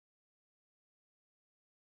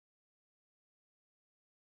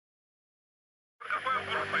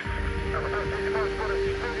В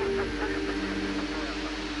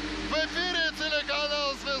эфире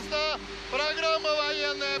телеканал «Звезда», программа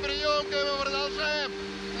 «Военная приемка», и мы продолжаем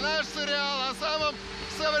наш сериал о самом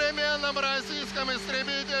современном российском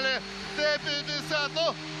истребителе Т-50.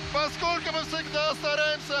 Ну, поскольку мы всегда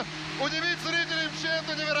стараемся удивить зрителей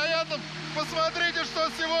чем-то невероятным, посмотрите,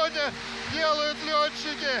 что сегодня делают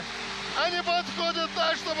летчики. Они подходят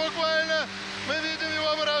так, что буквально мы видим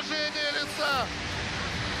его выражение лица.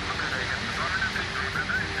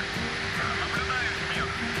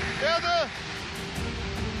 Это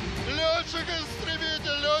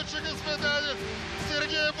летчик-истребитель, летчик-испытатель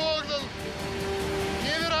Сергей Богдан.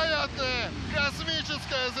 Невероятное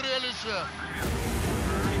космическое зрелище.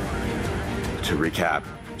 To recap,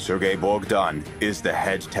 Sergei Bogdan is the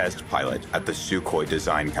head test pilot at the Sukhoi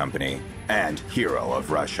Design Company and hero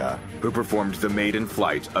of Russia, who performed the maiden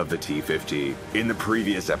flight of the T-50. In the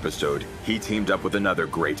previous episode, he teamed up with another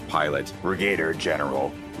great pilot, Brigadier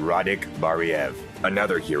General Radik Bariev,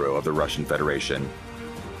 another hero of the Russian Federation,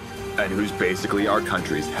 and who's basically our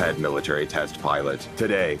country's head military test pilot.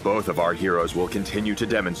 Today, both of our heroes will continue to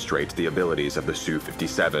demonstrate the abilities of the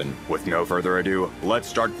Su-57. With no further ado, let's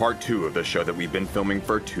start part 2 of the show that we've been filming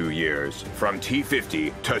for 2 years. From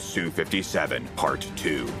T-50 to Su-57, part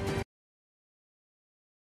 2.